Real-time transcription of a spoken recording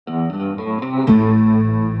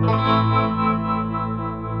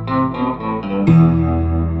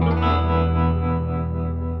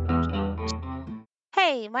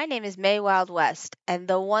My name is May Wyld West, and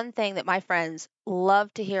the one thing that my friends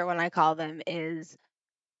love to hear when I call them is,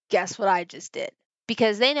 guess what I just did?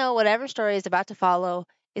 Because they know whatever story is about to follow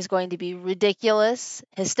is going to be ridiculous,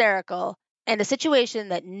 hysterical, and a situation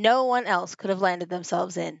that no one else could have landed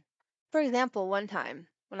themselves in. For example, one time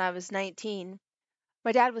when I was 19,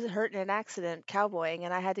 my dad was hurt in an accident cowboying,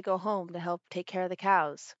 and I had to go home to help take care of the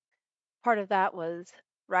cows. Part of that was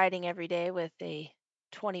riding every day with a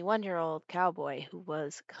 21-year-old cowboy who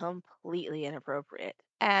was completely inappropriate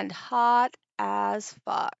and hot as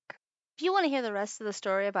fuck. If you want to hear the rest of the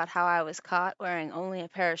story about how I was caught wearing only a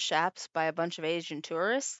pair of chaps by a bunch of Asian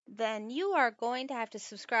tourists, then you are going to have to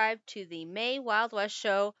subscribe to the May Wyld West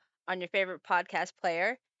show on your favorite podcast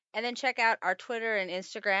player, and then check out our Twitter and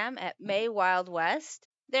Instagram at May Wyld West.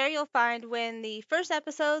 There you'll find when the first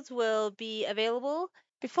episodes will be available.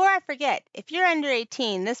 Before I forget, if you're under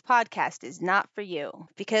 18, this podcast is not for you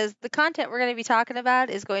because the content we're going to be talking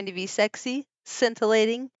about is going to be sexy,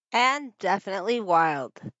 scintillating, and definitely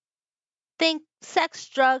wild. Think sex,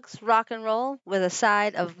 drugs, rock and roll with a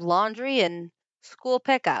side of laundry and school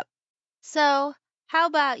pickup. So, how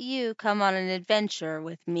about you come on an adventure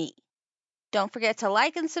with me? Don't forget to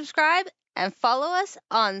like and subscribe and follow us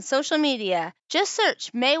on social media. Just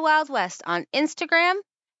search May Wyld West on Instagram,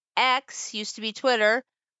 X, used to be Twitter,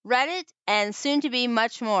 Reddit, and soon to be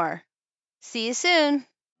much more. See you soon.